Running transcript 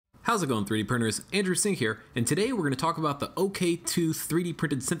How's it going, 3D printers? Andrew Synth here, and today we're going to talk about the OKAY 3D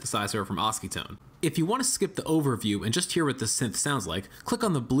printed synthesizer from Oskitone. If you want to skip the overview and just hear what this synth sounds like, click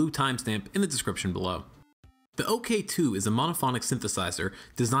on the blue timestamp in the description below. The OKAY is a monophonic synthesizer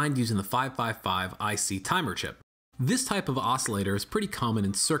designed using the 555 IC timer chip. This type of oscillator is pretty common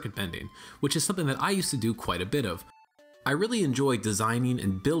in circuit bending, which is something that I used to do quite a bit of. I really enjoy designing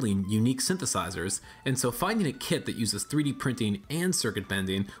and building unique synthesizers, and so finding a kit that uses 3D printing and circuit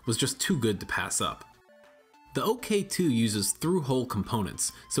bending was just too good to pass up. The OKAY uses through-hole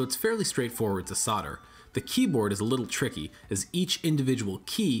components, so it's fairly straightforward to solder. The keyboard is a little tricky, as each individual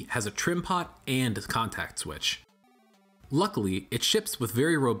key has a trim pot and a contact switch. Luckily, it ships with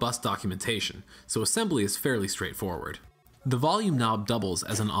very robust documentation, so assembly is fairly straightforward. The volume knob doubles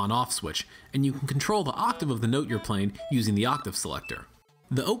as an on-off switch, and you can control the octave of the note you're playing using the octave selector.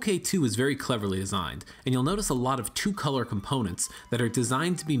 The OKAY is very cleverly designed, and you'll notice a lot of two-color components that are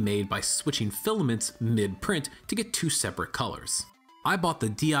designed to be made by switching filaments mid-print to get two separate colors. I bought the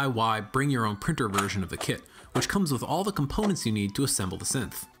DIY bring your own printer version of the kit, which comes with all the components you need to assemble the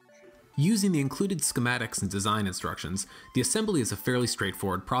synth. Using the included schematics and design instructions, the assembly is a fairly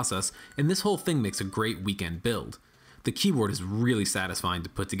straightforward process, and this whole thing makes a great weekend build. The keyboard is really satisfying to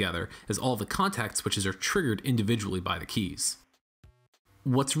put together, as all the contact switches are triggered individually by the keys.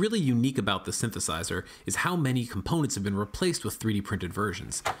 What's really unique about the synthesizer is how many components have been replaced with 3D printed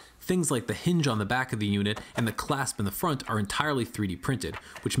versions. Things like the hinge on the back of the unit and the clasp in the front are entirely 3D printed,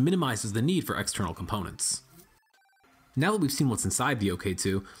 which minimizes the need for external components. Now that we've seen what's inside the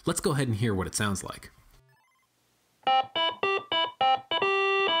OKAY, let's go ahead and hear what it sounds like.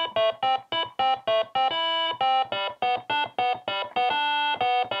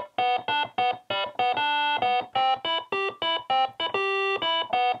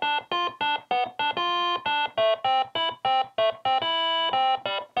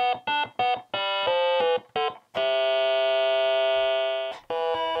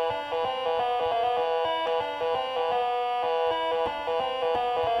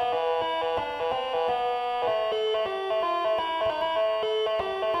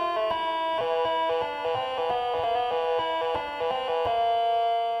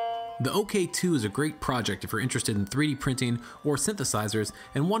 The OKAY is a great project if you're interested in 3D printing or synthesizers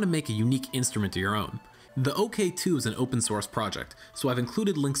and want to make a unique instrument of your own. The OKAY is an open source project, so I've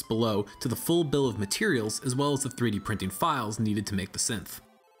included links below to the full bill of materials as well as the 3D printing files needed to make the synth.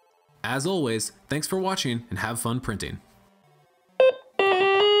 As always, thanks for watching and have fun printing.